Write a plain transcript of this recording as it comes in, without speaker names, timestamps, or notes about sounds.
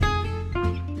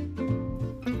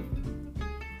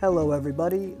Hello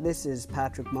everybody, this is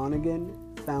Patrick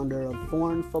Monaghan, founder of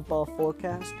Foreign Football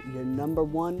Forecast, your number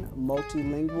one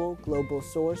multilingual global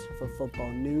source for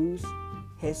football news,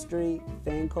 history,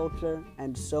 fan culture,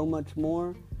 and so much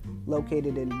more,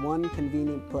 located in one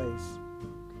convenient place.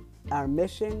 Our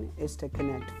mission is to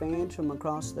connect fans from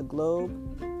across the globe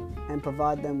and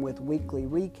provide them with weekly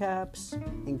recaps,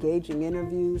 engaging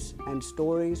interviews, and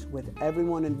stories with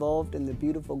everyone involved in the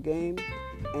beautiful game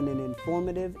in an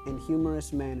informative and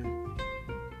humorous manner.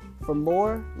 For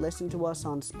more, listen to us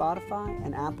on Spotify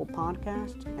and Apple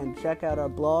Podcasts, and check out our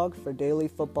blog for daily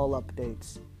football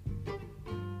updates.